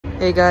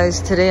Hey guys,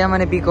 today I'm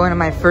going to be going to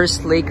my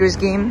first Lakers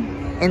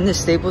game in the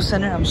Staples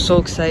Center. I'm so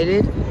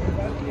excited.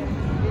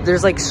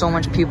 There's like so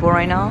much people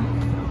right now.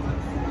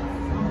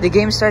 The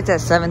game starts at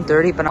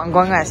 7:30, but I'm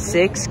going at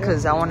 6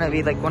 because I want to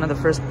be like one of the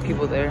first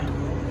people there.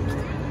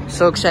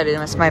 So excited.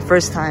 It's my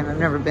first time. I've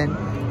never been.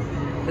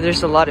 But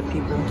there's a lot of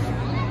people.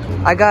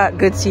 I got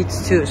good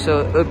seats too,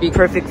 so it would be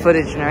perfect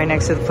footage right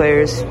next to the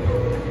players.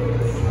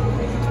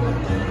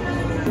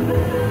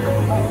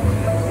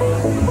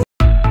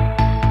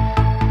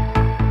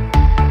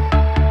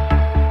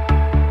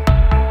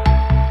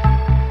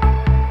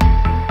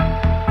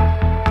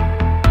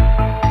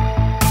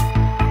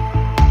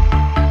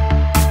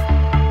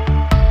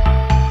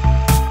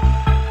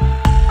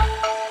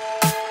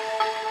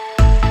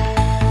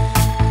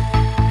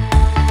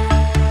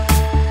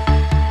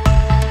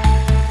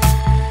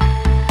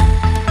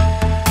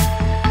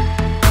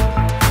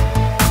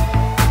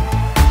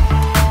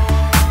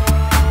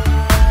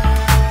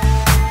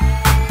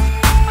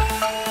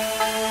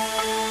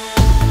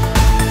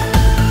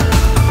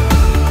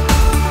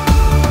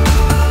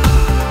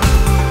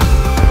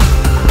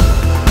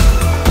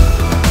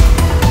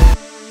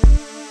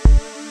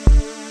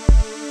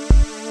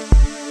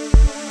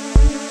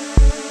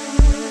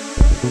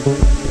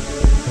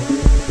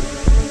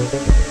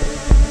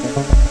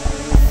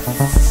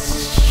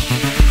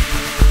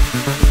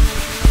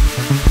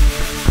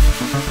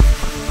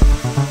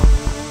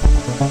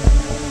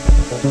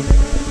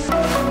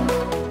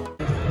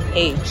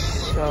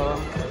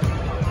 So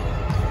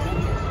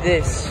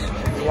this,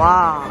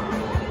 wow,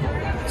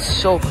 it's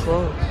so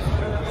close.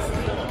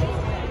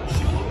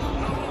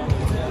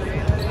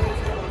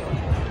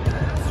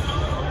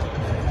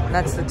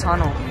 That's the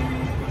tunnel.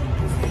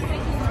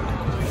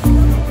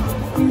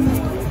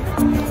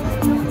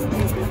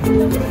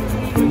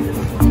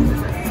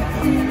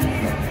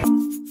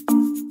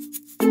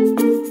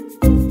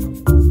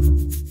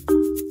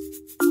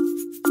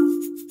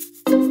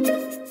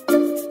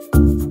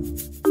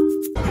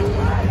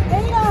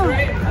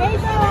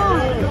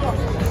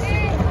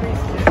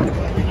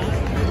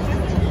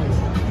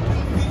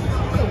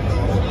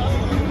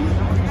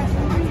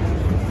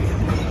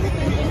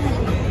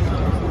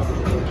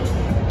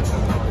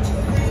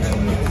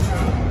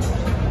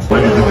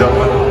 Ladies and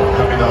gentlemen,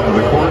 coming down to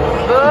the court,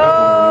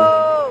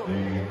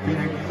 the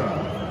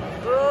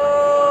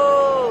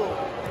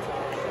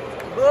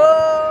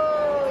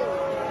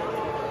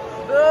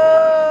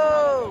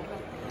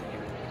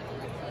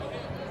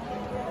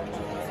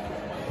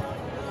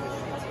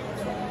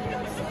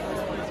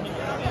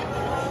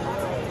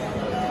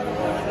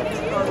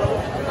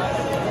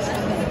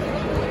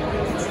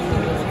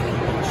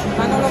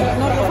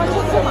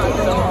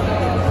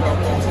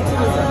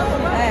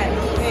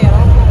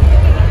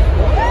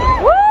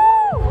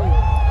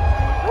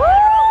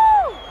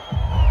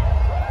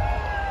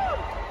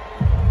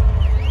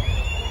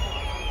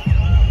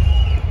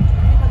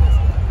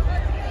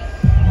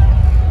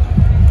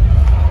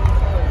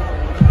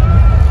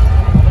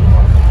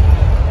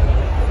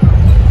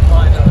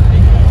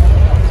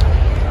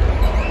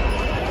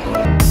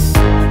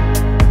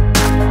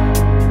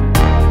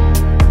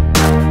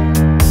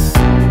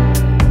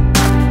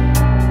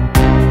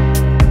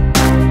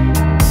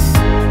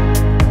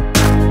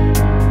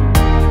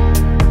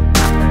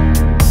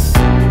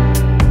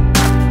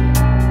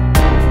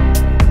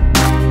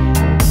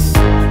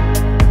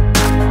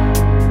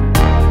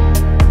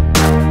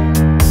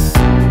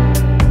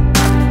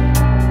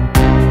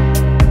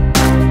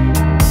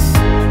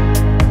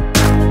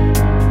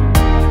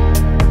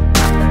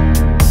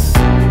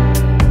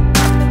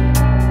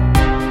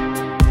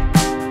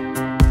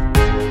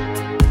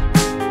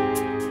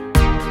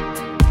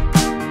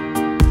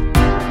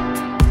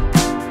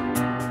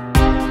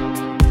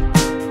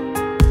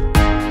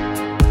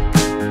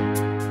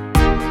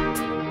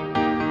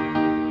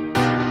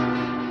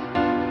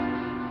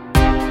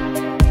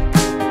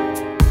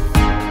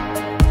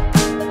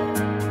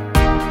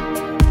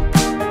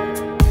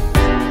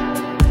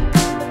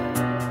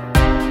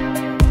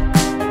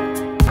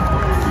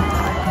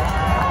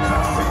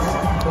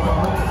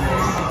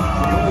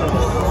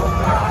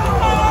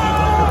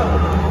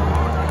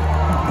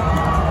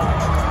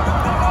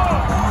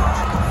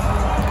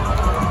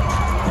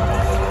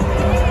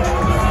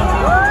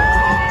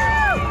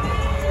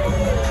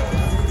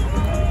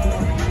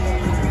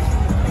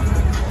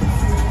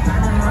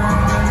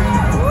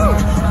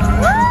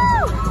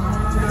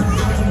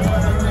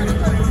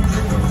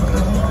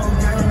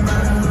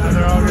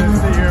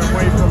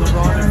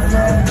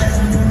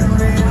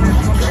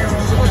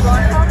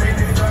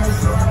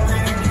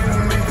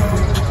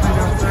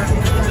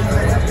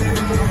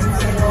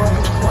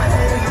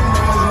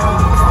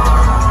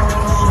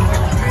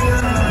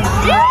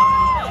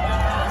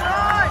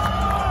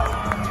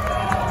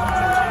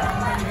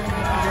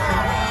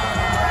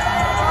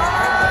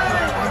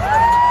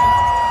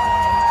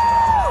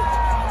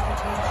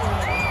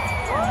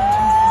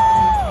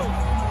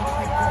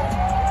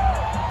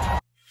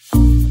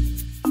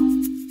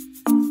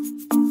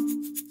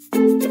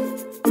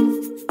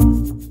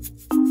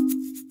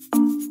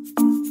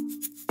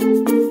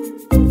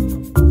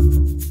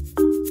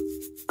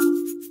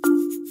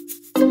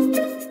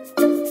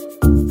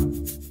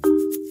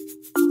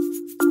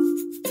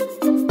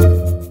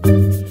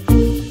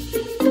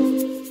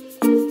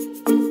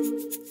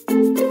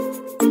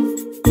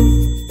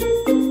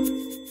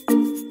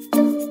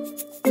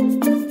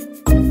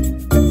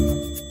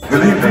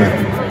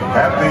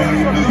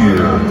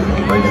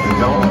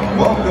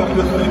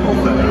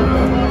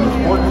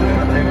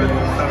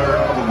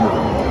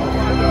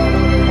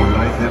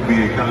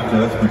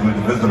contest between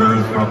the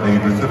visitors from the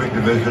Pacific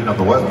Division of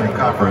the Western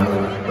Conference,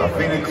 the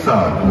Phoenix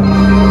Suns.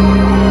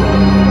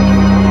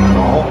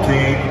 The home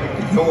team,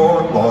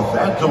 your Los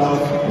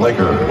Angeles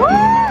Lakers.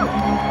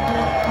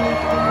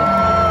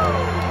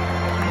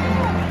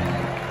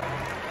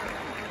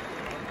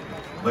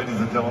 Ladies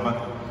and gentlemen,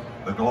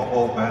 the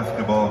global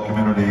basketball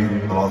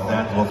community, the Los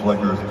Angeles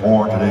Lakers,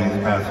 mourn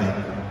today's passing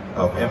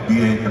of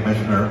NBA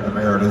Commissioner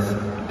Emeritus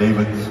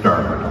David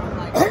Stern.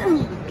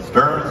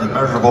 Stern's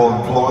immeasurable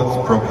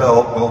influence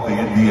propelled both the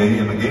NBA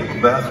and the game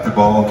of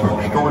basketball to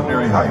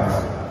extraordinary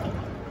heights.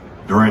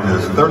 During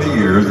his 30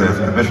 years as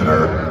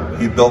commissioner,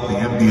 he built the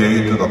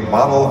NBA to the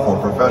model for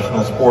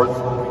professional sports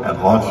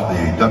and launched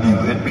the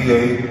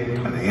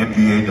WNBA and the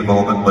NBA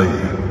Development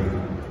League.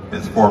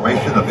 His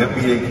formation of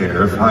NBA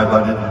Cares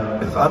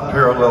highlighted his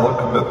unparalleled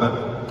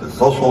commitment to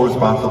social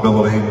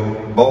responsibility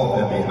both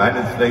in the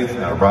United States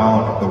and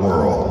around the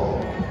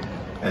world.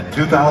 In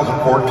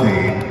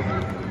 2014,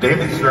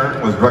 David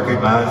Stern was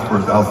recognized for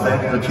his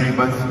outstanding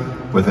achievements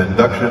with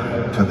induction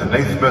to the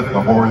Naismith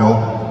Memorial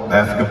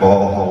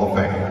Basketball Hall of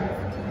Fame.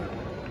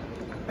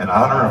 In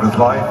honor of his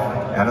life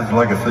and his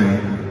legacy,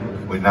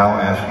 we now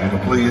ask you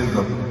to please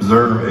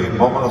observe a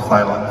moment of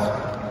silence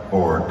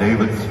for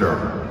David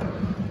Stern.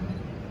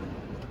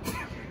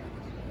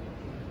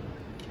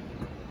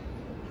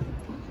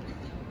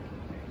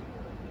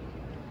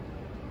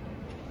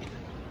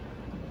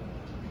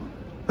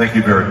 Thank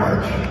you very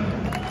much.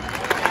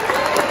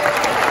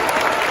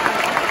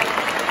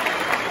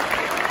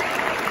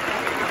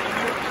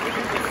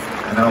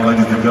 And now,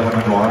 ladies and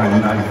gentlemen, to honor the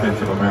United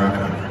States of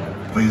America,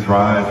 please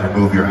rise,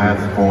 remove your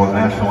hats for the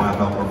national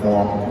anthem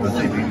performed this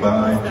evening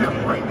by Jim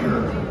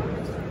Ranger.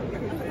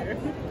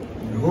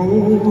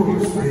 Oh,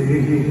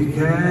 say,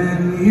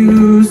 can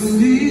you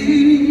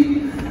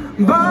see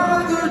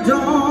by the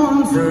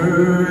dawn's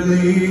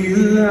early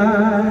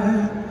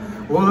light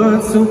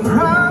what so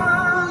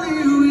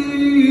proudly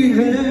we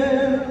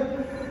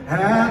hailed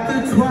at the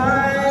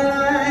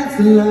twilight's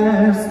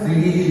last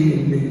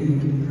gleaming,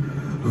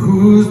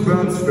 whose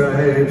broad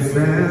stripes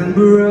and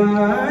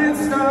bright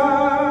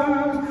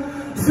stars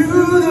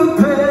through the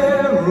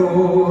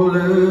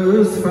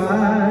perilous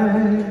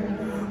fight,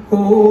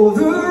 oh,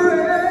 the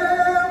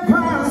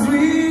ramparts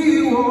we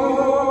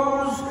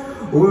watched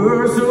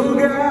were so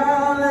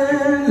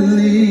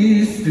gallantly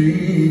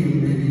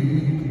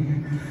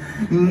streaming,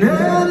 and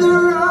the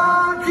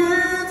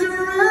rockets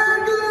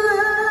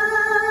regular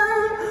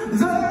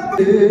the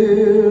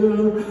bill.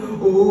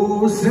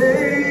 Oh,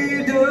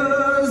 say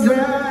does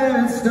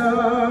that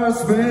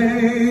star-spangled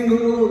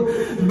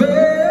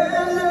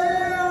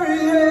banner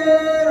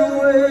yet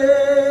wave?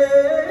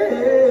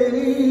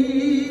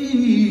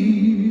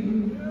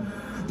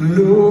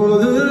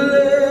 Lord, the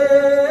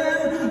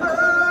land of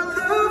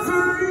the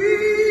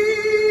free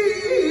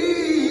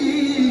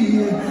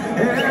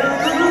and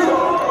the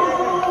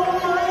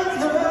home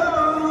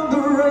of the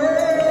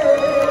brave.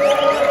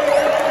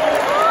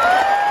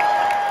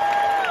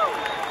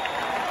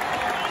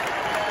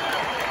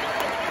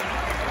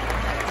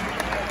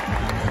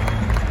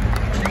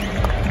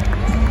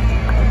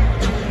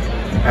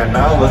 And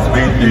now let's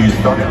meet the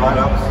starting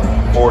lineups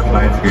for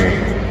tonight's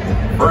game.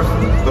 First,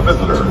 the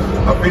visitors,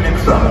 the Phoenix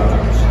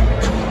Suns.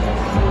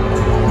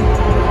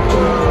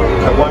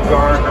 At one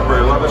guard, number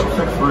 11,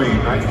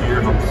 6'3", 9th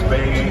year from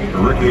Spain,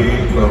 Ricky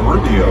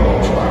Rubio.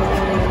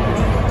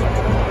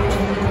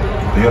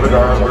 The other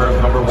guard wears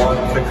number 1,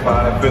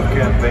 6'5", 5th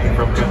campaign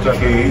from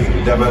Kentucky,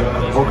 Devin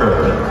Booker.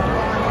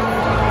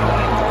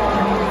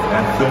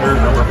 And center,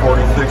 number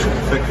 46,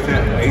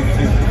 6'10", 8th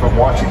season from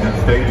Washington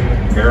State,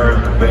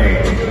 Aaron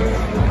Baines.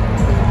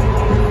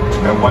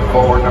 And one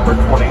forward, number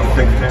 20,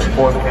 6'10",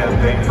 4th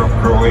campaign from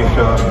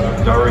Croatia,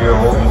 Dario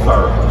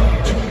Saric.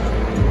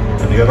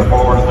 And the other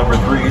forward is number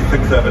 3,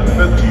 6'7",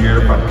 5th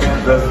year from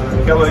Kansas,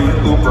 Kelly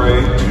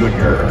Oubre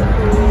Jr.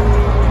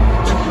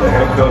 The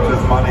head coach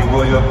is Monty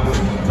Williams.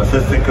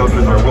 Assistant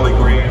coaches are Willie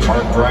Green,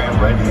 Mark Bryant,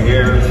 Randy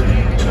Ayers,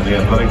 and the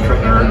athletic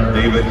trainer,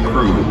 David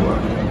Crew.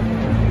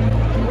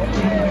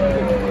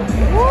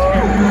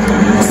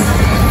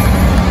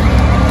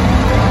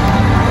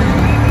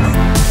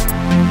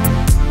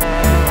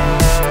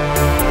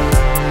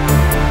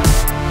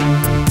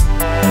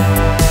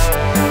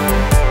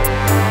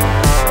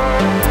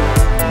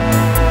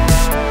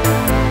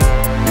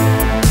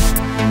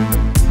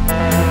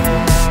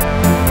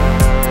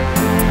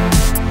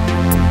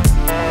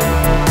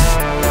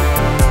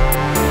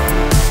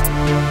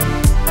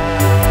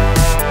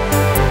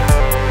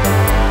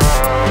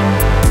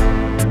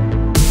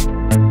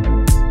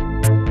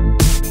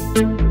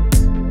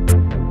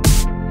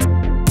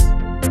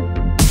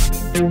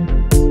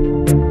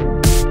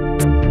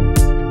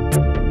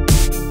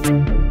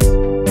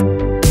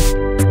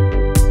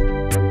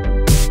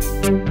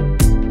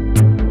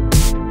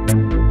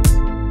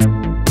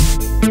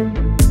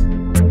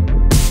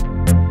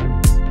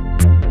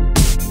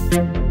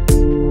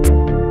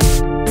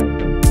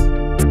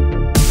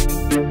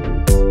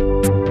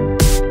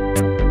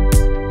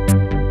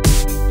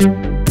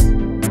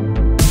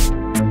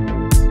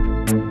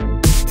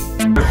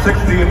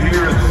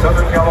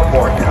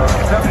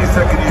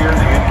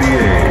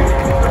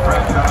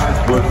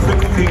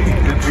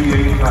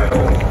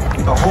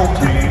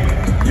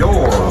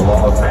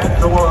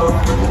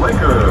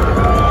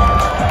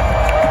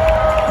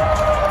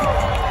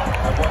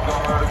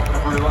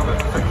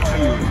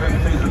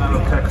 season out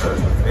of Texas,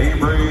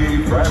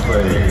 Avery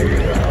Bradley.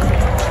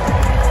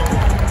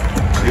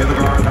 The other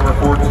guard, number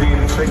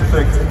 14,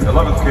 6'6",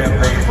 11th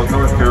campaign with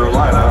North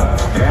Carolina,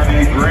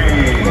 Annie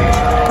Green.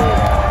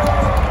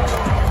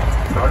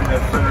 Starting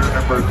at center,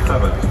 number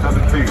 7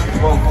 feet,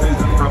 12th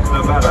season from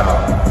Nevada,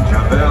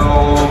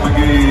 Javelle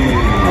McGee.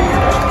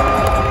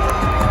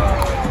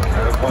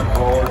 As one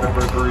forward,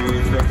 number 3,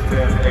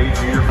 6'10",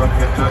 8-year from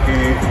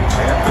Kentucky,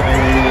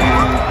 Anthony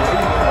Davis.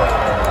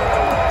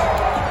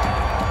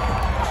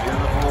 The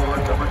other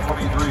forward, number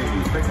 23,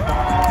 6'9",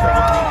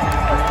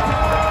 17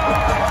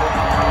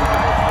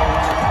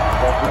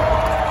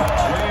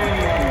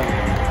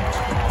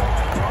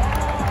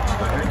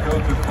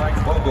 Mike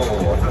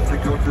Vogel.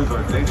 Assistant coaches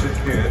are Nathan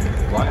Kidd,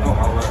 Lionel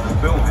Holland, and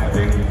Phil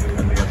Handy,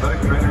 and the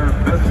athletic trainer,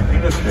 Miss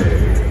Tina Shea.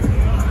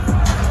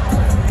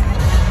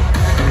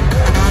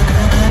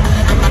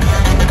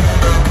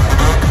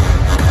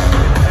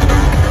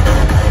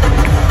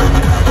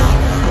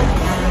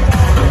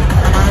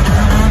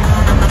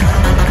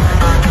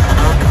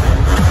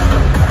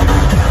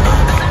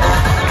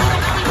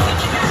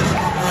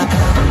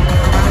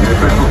 The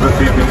officials this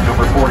evening,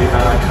 number 49,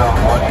 Tom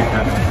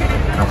Washington,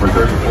 number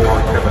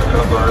 34, Kevin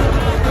Cutler,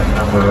 and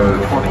number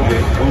 28,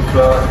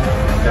 Musa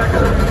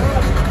Jagger.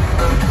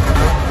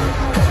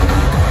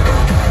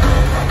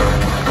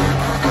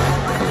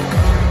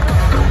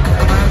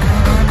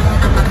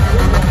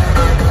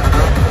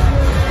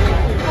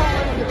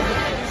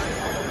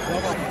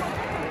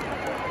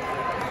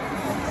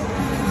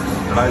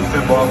 Tonight's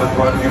tip-off is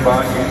brought to you by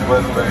East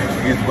West Bank.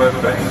 East West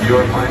Bank,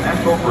 your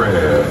financial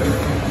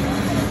bridge.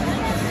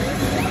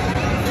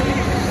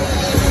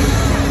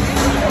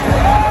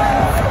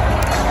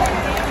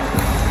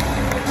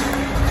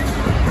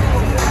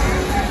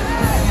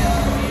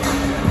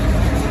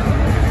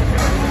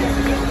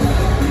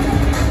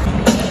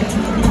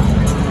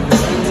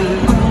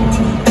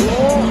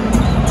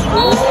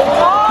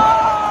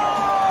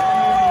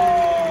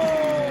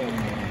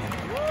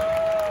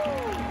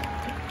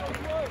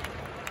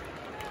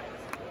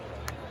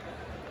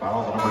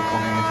 Foul number 20,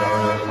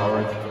 Darius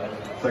Harris,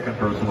 second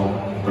personal,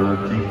 third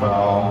team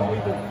foul.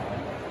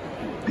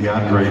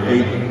 DeAndre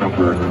Ayton,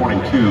 number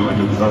 22,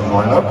 into the Suns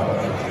lineup.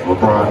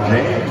 LeBron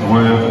James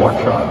with one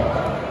shot.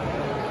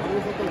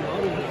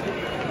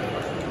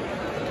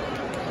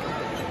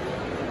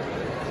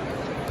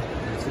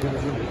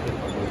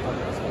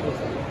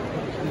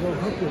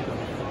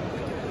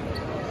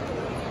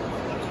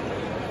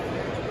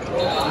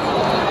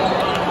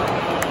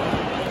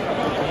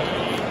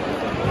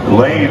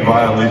 Lane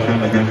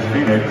violation against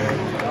Phoenix.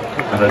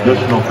 An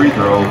additional free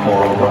throw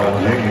for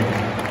LeBron James.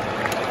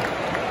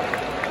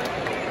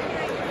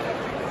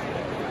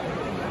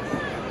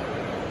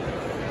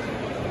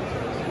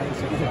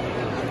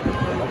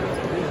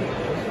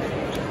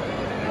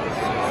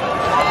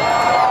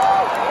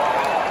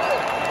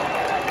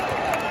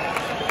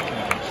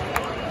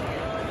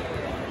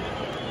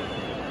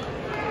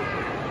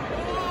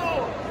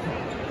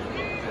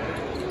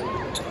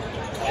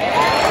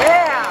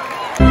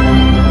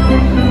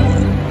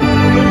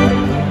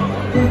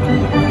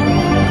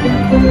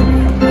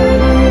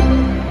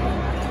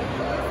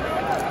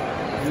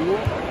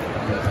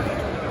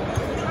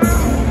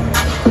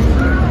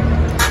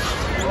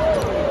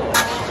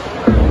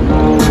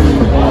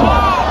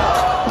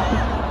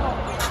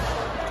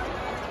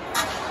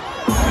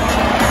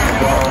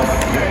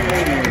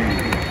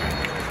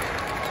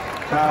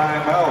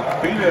 Timeout,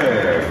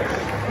 Phoenix.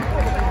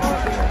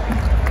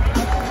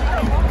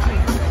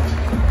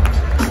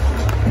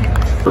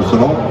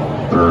 Personal,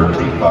 third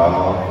team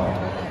foul.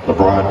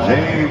 LeBron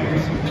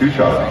James, 2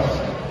 shots.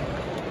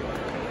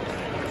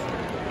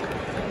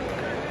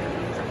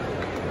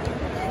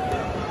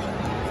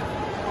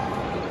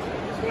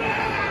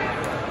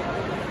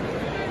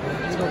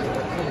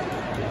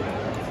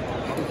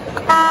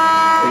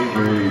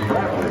 Avery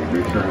Bradley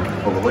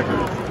returns for the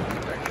Lakers.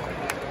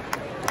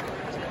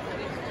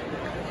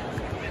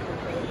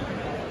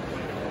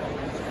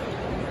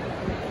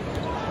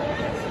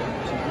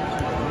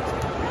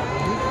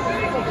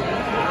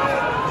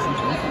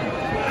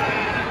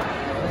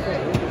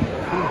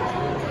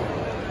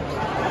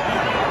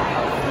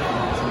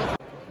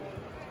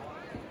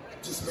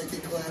 Just make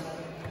it clap.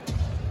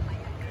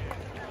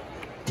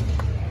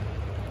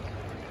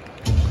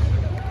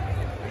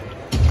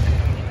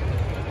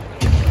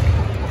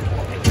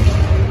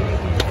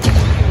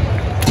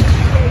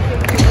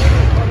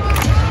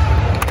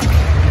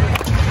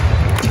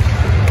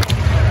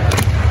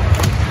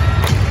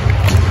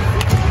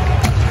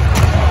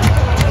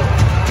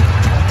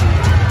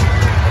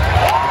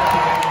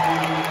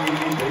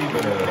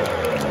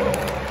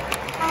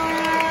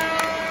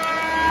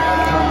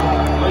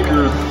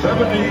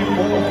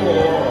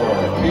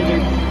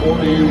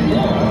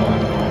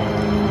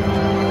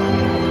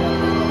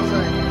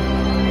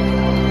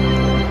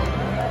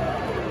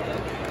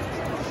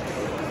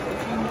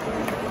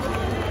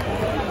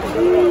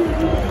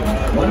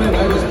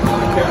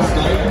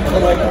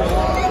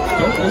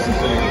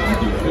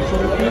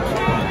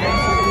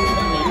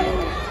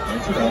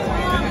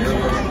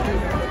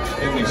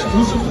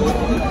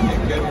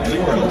 can't get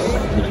anywhere else,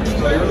 including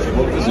players,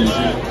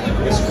 organization, and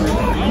history of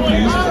the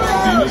NBA's most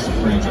famous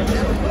franchise.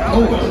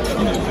 All of them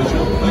in the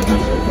official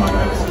Lakers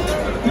podcast.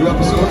 New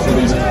episodes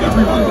released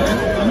every Monday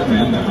on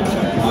demand now at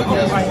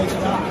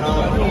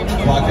podcast1.com,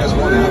 Podcast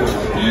One app,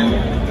 and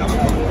Apple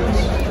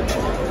Podcasts.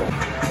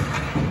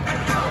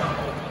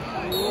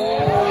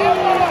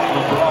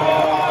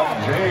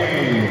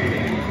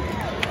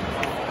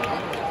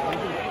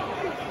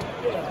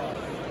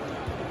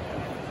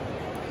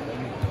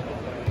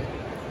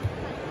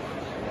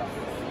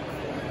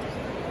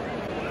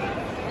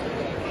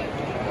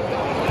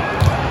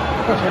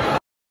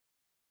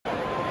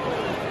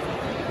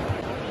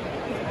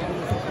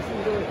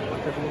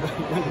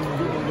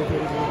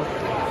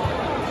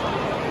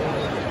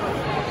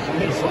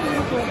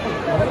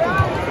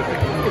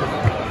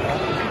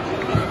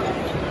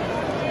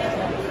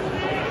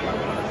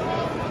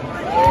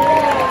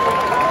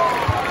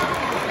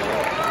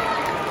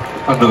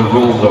 Under the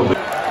rules of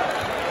the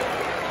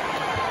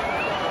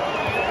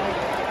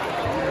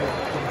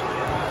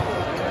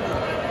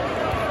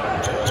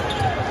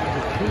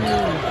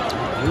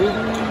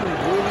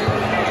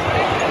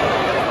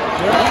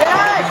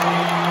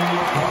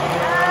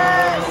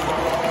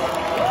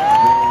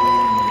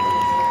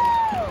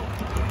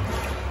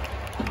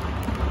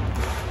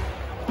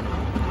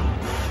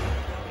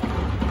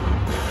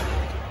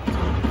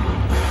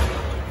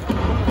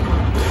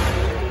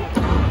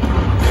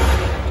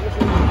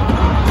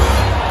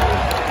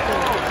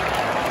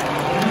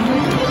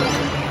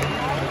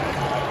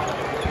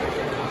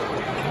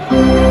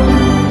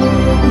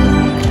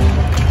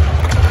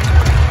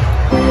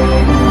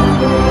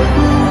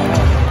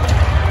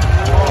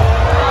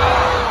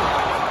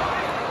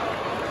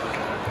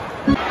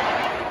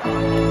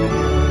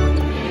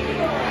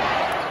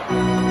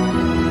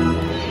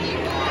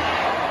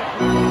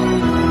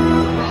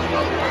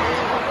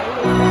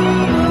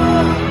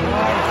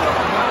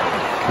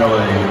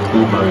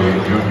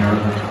Jr.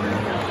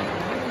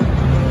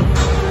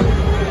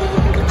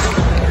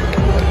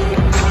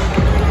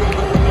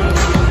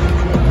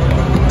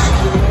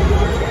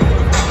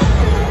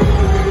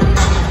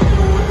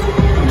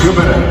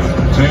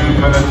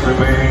 2 minutes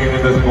remaining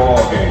in this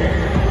ball game.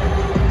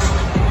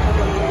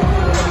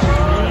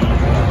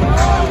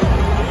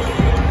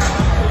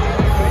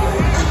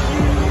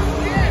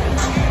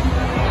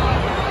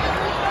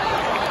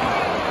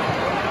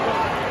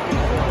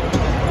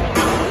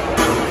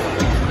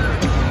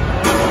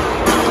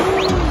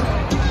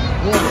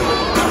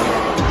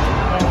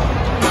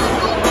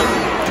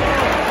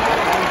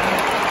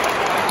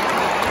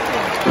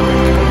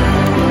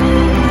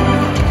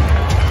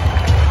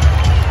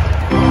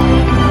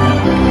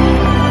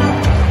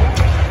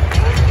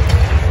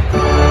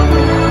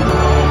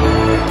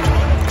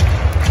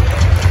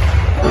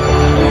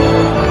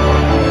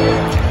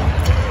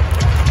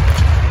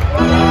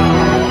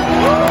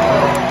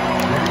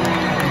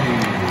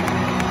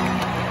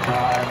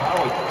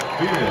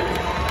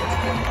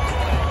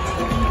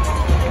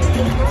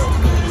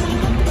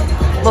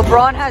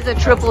 LeBron has a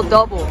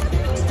triple-double.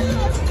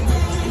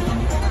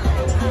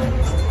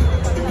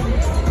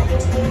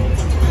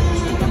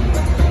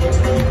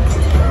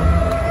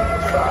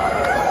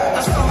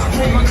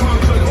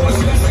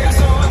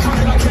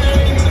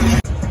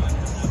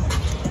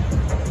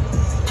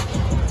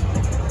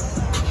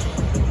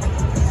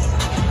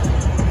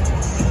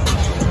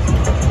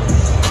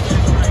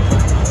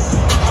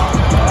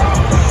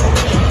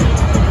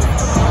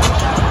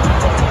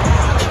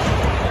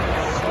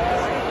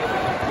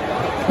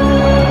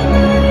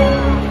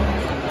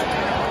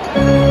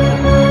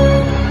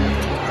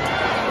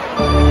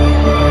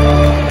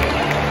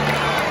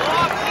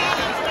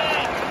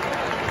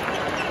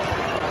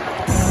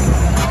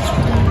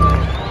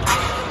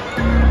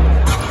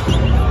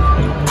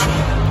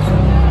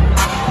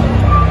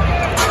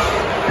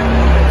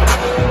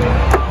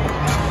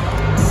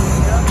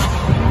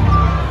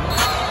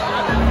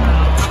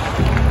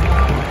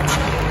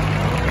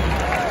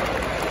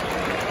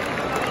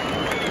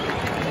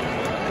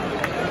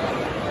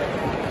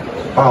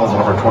 Fouls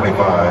number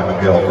 25,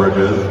 Miguel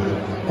Bridges.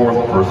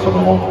 4th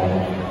personal,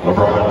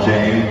 LeBron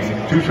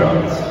James, 2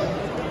 shots.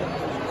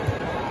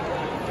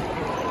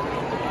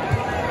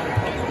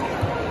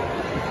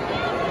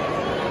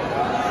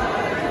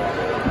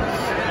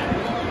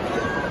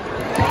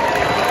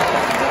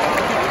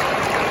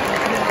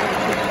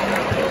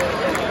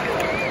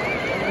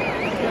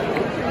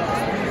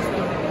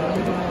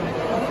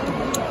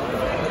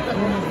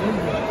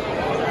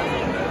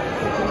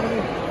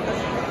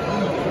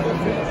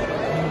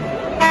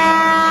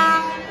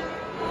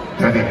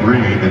 Danny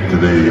Green into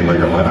the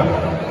Laker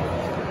lineup.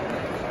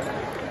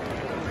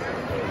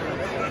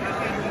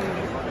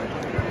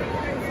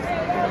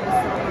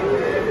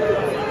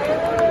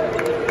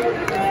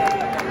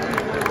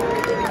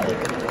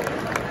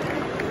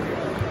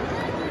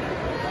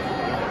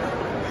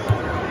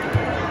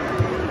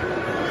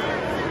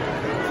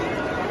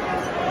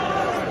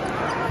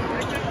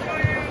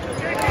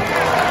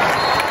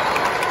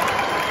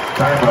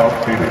 Timeout,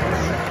 Phoenix.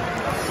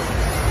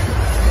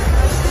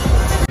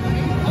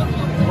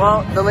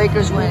 Well, the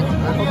Lakers win.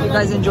 I hope you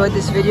guys enjoyed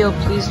this video.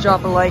 Please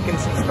drop a like and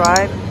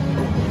subscribe.